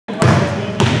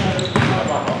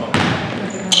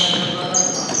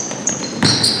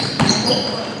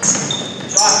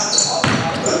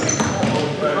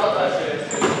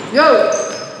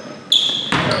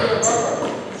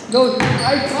No,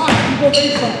 I cross, you go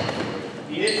baseline.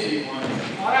 He hits the one.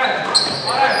 Alright.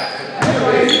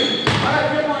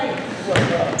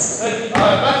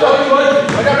 That's all you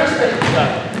want. I got respect.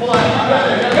 Hold on.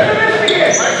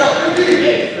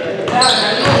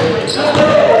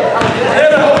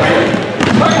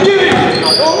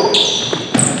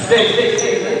 Stay.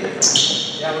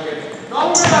 Yeah, we're good. No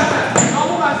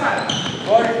move outside.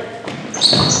 Forward.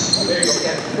 Oh, there you go.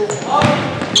 Yeah. Up.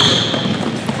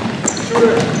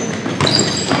 Shooter.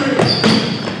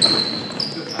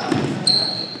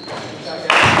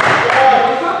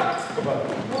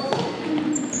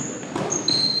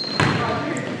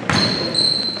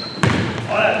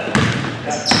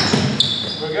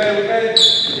 We're good.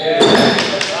 Yeah.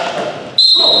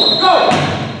 Go!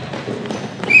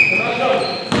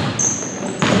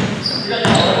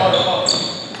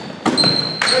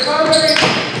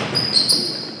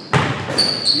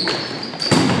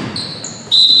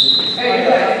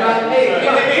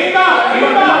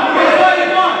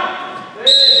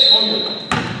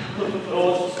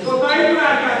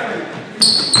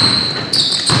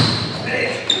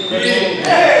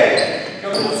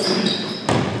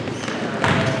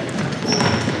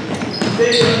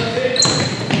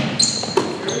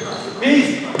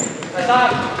 Peace.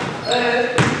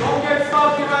 Don't get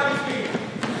stuck in my feet.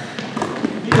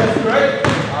 That's great.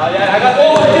 Yeah, I got. Oh,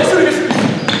 yes, sir.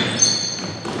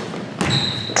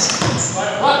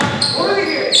 What? What are they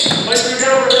here? Let's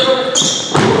get over.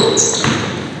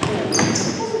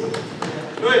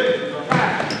 Good.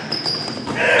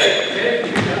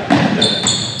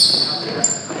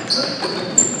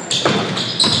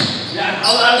 Yeah,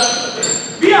 I'll have.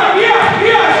 Via.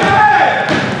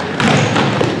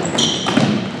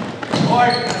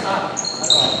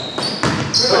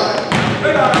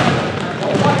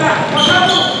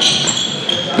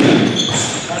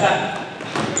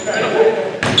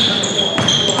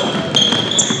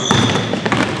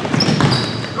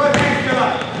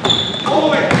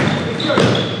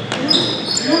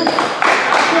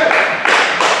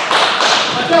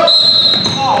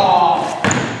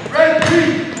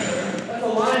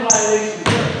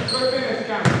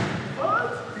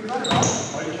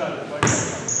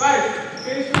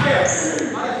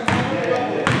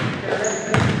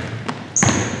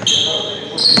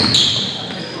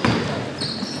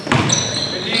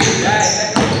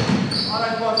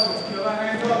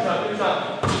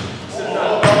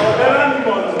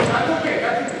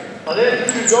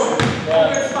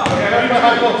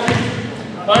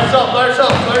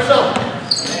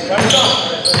 Fire yourself.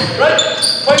 Right.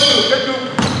 Fight through. Get through.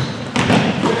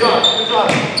 Good job.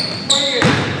 Here.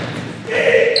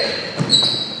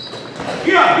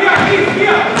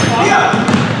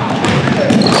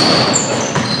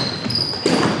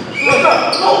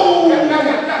 Oh!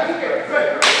 Good.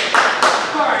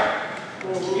 All right.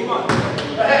 Keep on.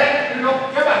 Ahead.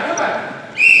 Get back.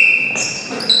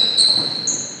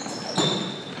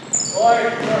 All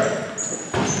right.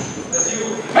 That's you.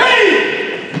 Hey!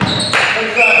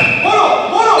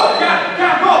 Mono!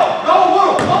 Yeah, go! Mono!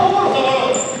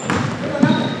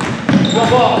 Go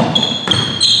ball.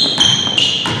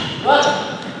 Left.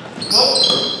 Go.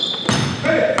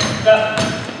 Hey!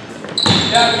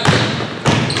 Yeah.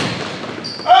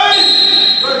 Hey!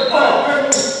 Good ball. Good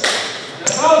move.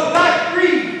 Oh, back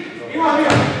 3. Come on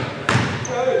here.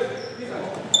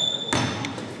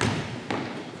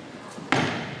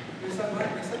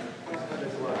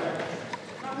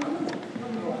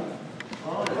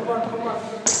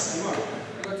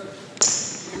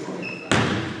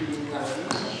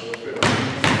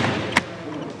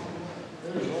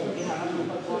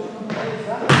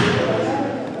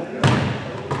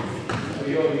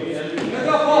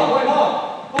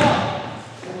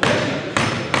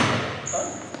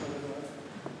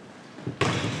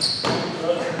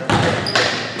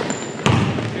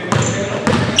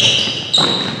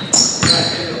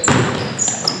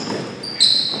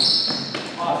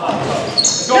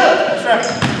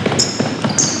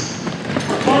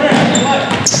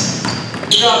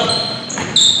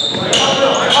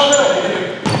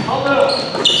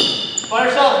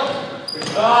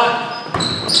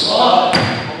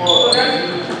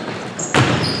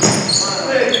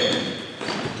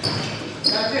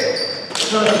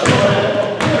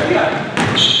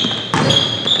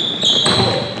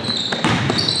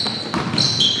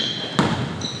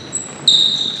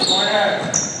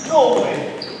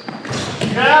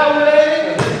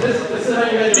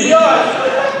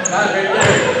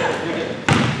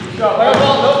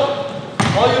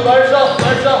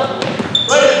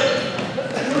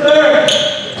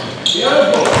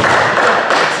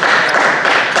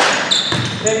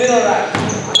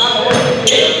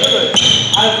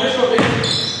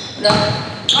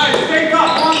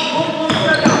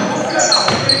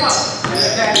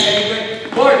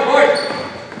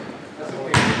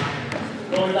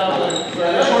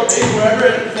 wherever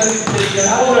it says it's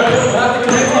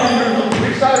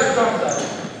weak side or strong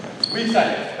side? Weak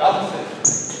side. Opposite.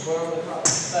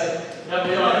 Side. Yeah,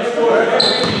 we are.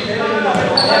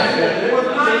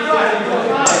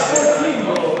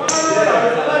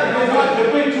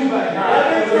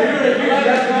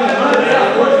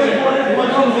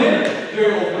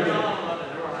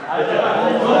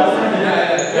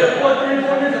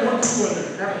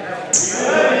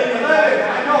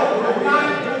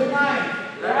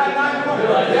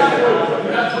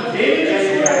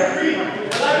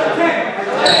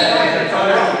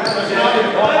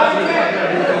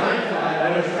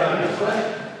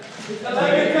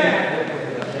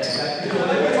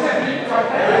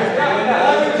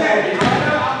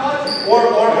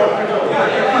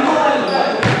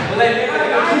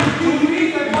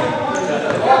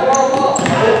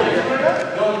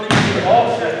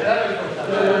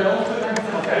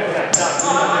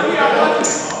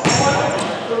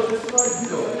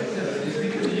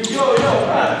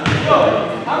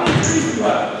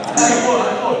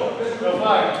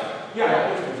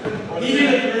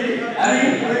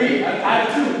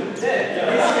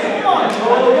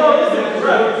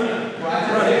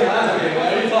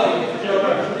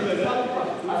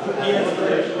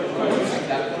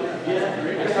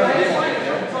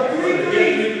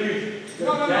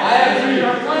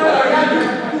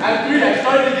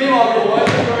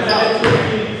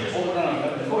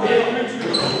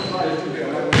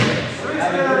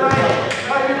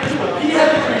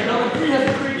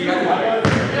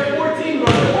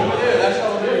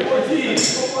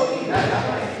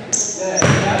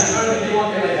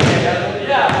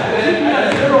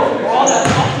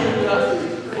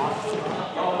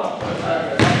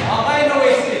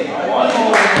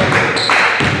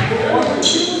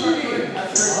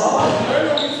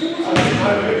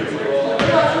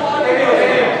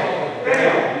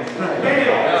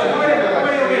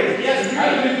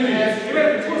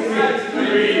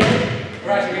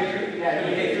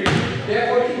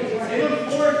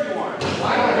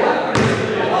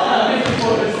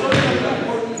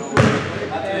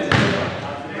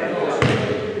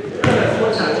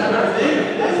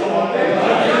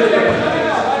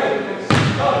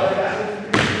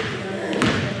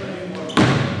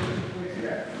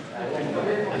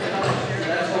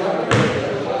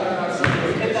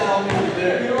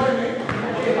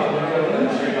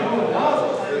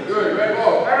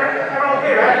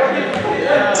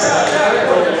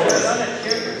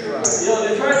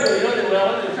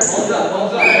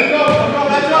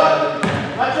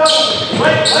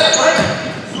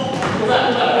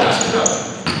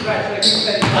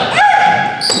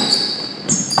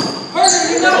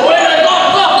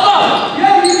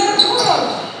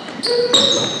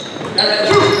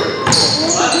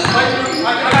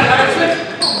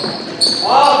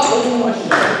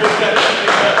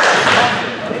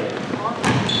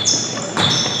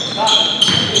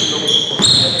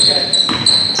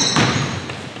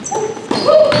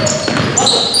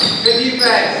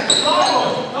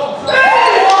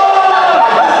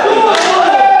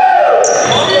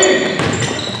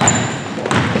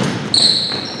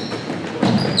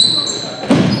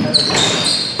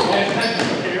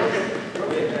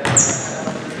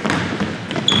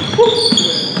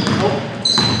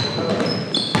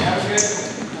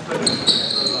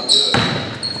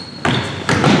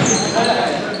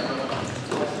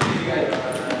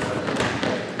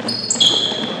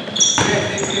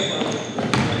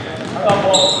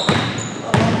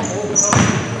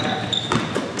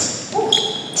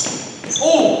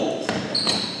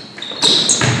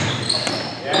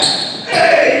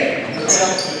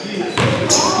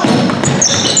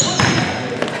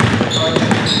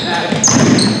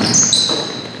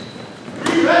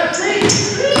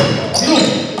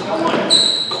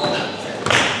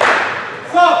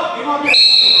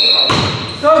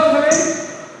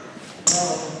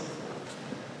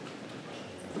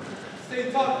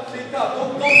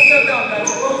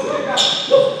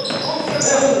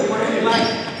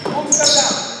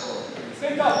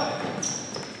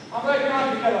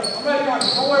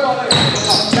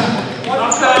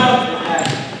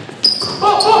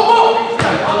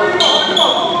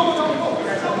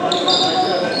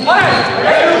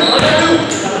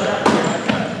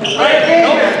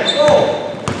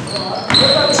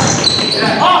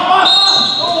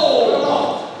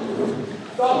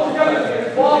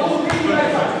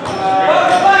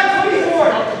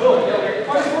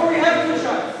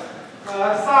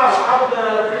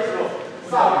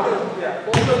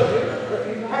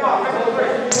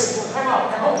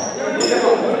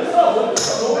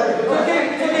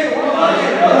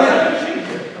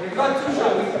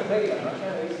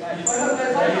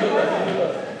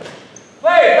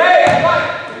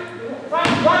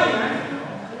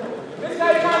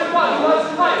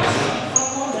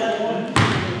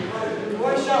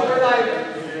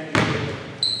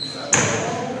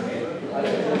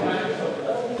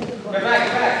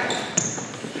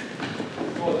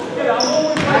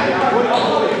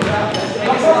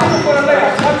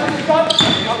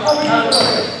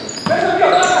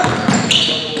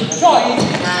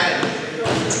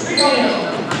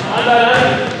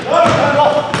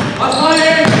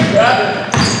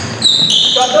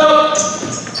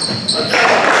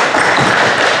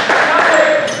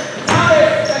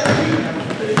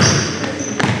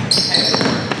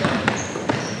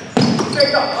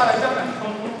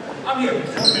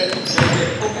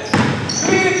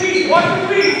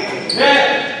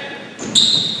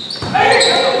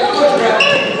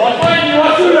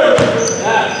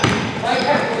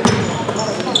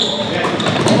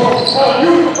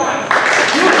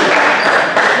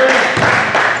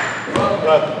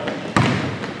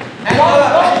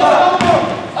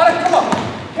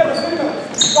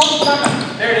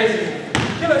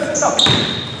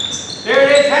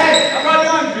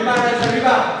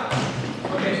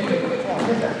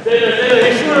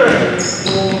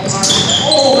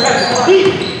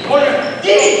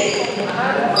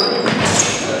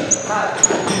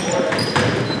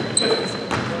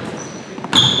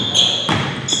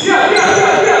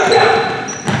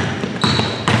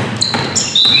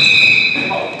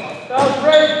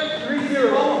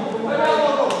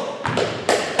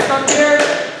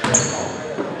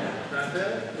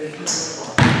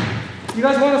 You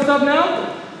guys want to stop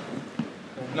now?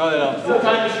 No, they don't. Still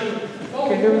time to shoot.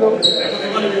 Okay, here we go.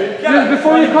 Just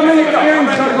before you come in here,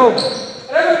 you start go.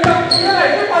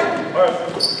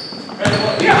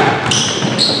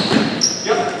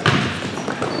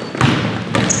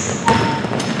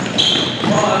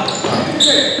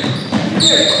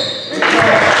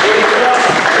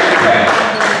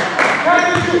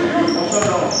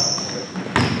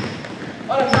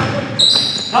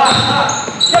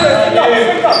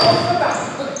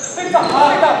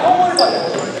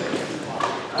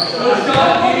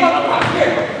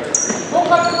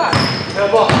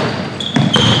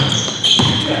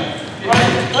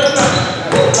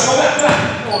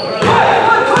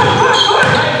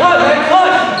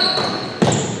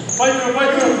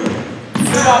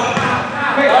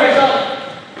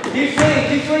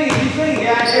 Keep swinging.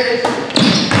 Yeah, there it is.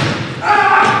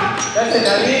 That's it,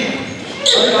 David.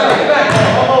 Get back.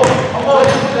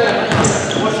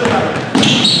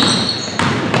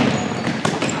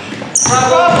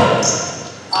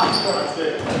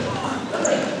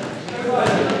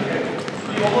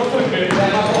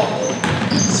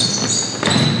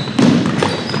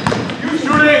 You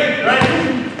shooting, right?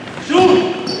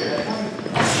 Shoot!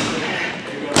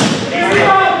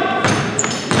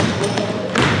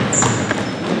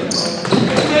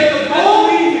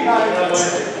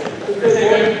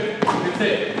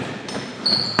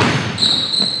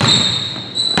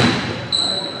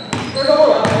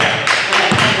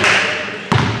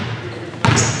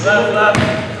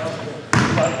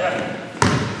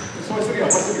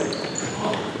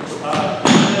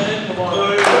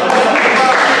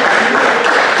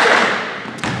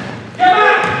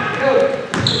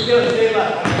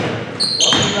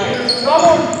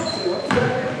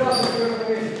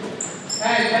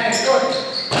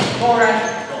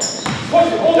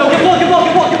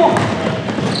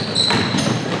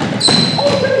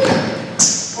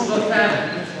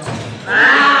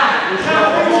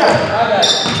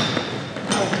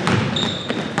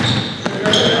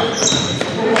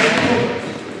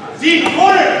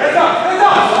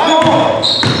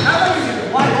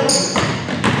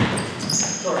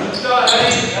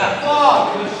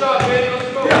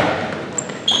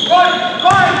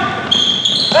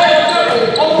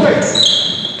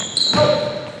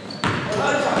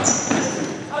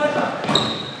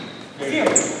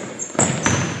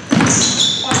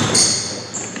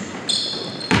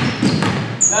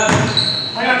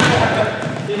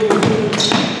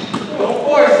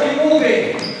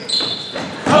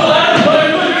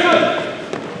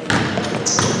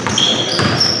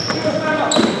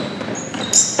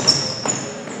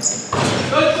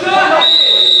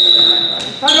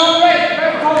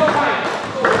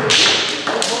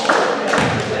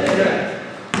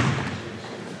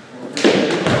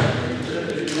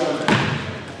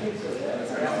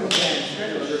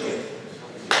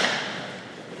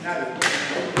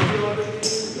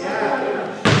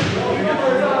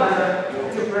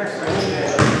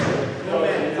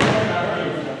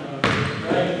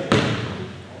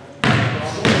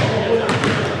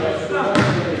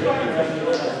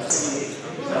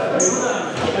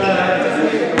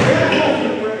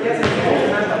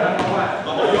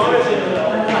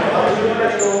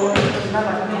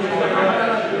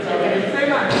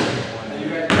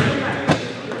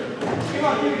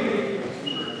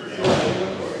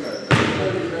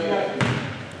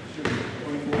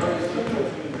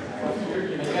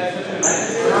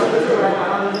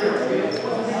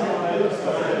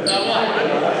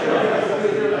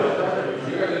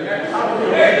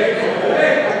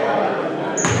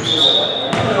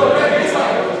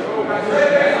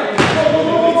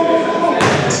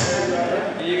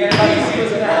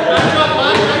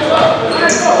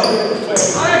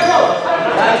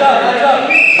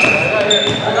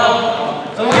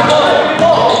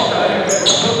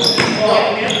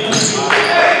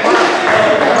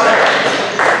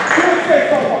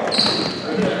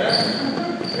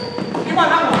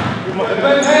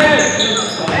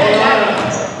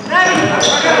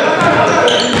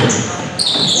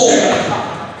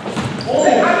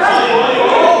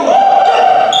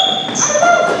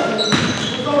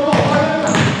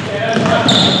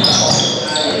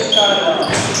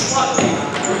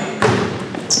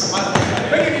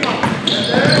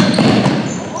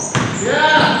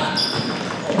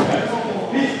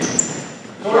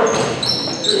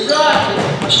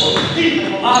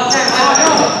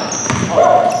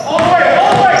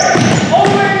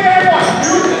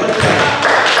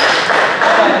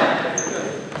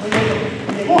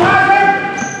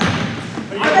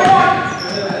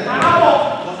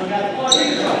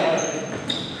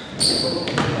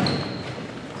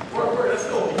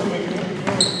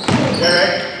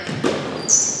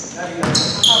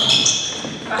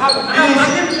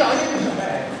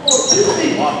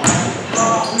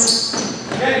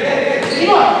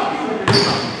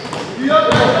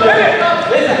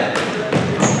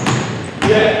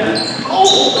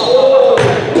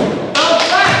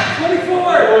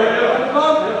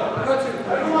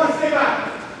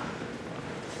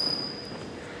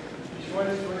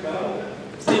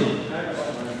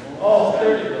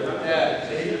 Yeah.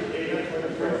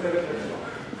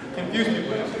 Confuse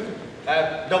people.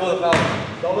 Double the foul.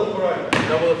 Double the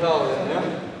foul. Yeah.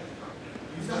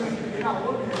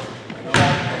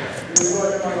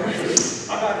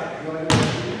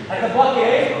 That's a bucket, eh?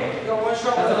 That's a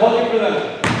bucket for them.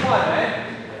 Come on, man.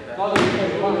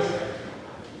 Bucket, come on.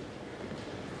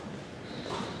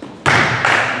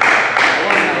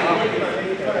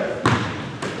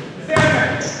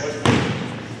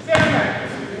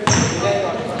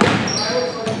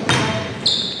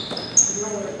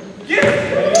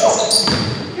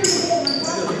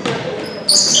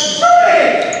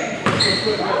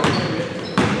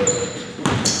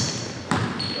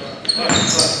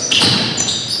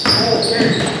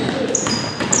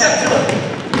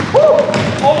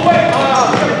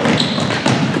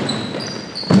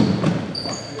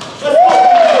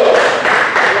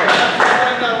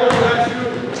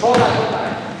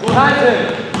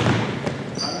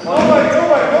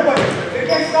 Nobody. They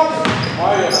can't stop it.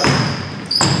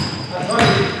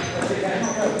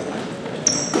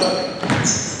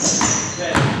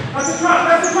 That's a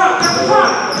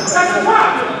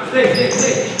trap. Stay.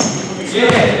 Yeah,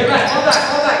 get back. Hold back.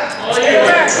 Oh,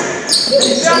 yeah.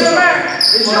 It's down the back.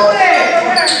 Shoot it.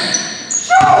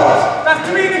 Shoot. That's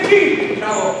 3 in the key.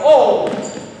 Oh.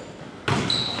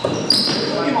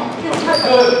 Come on.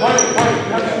 Good.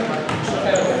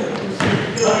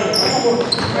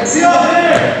 Let's see over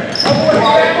there.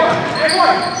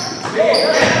 Everyone. Hey.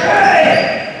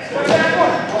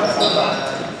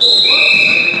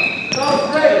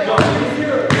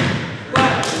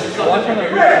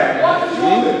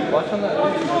 Watch on that.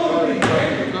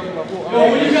 Yo,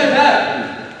 what do you guys have?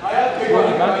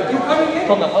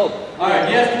 From the hope. Alright,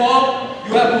 he has 12,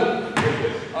 you have who?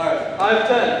 Alright, 5,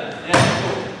 10. Yeah,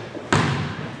 cool.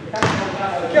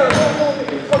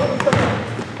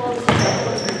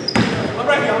 I'm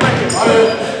right here.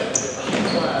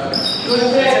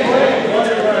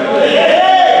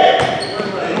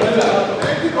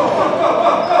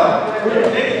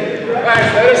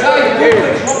 Guys, let us know you do.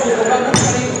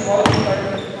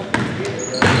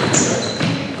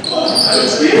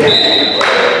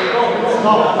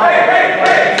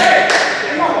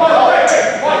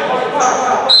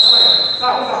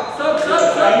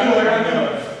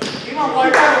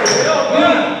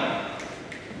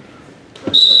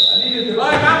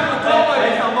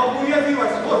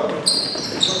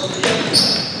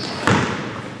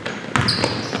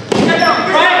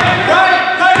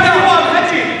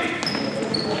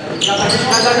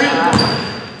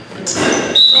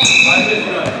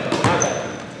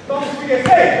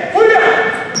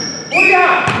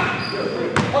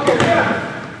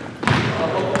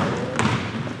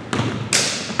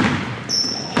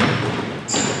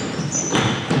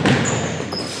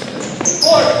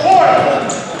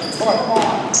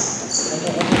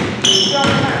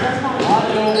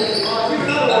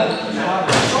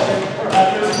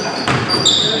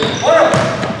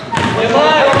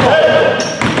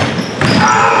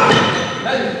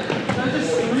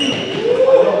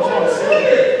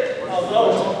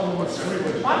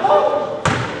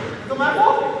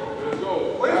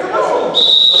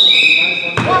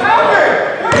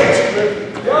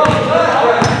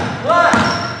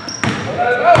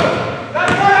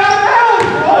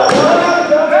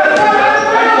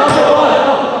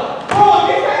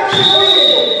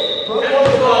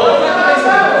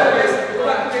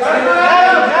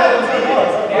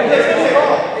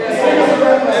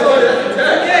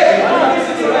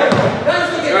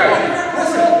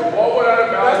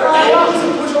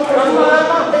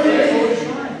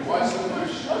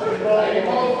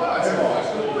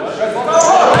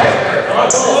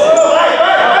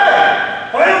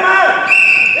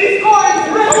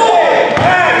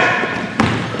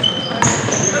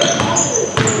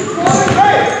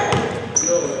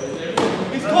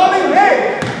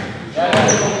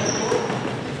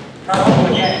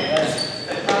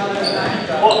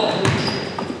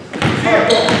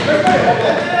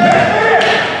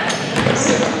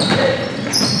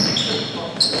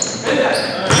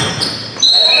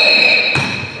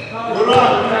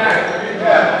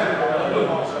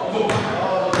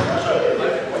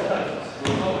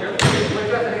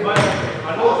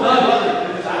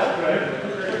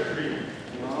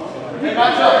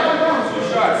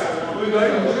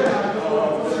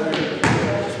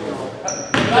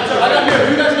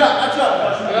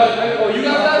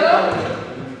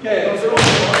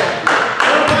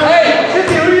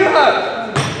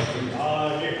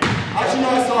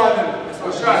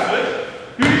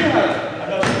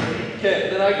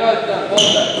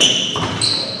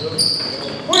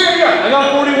 I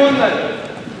got 41 then.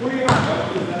 What do you got?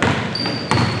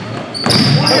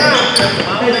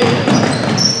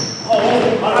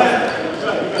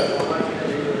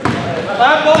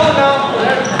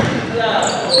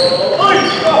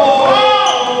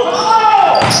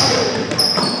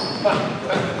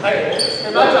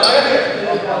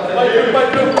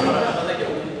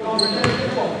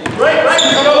 Right,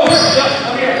 come over.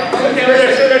 Yeah, come here. Okay, right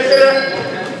there, sit there.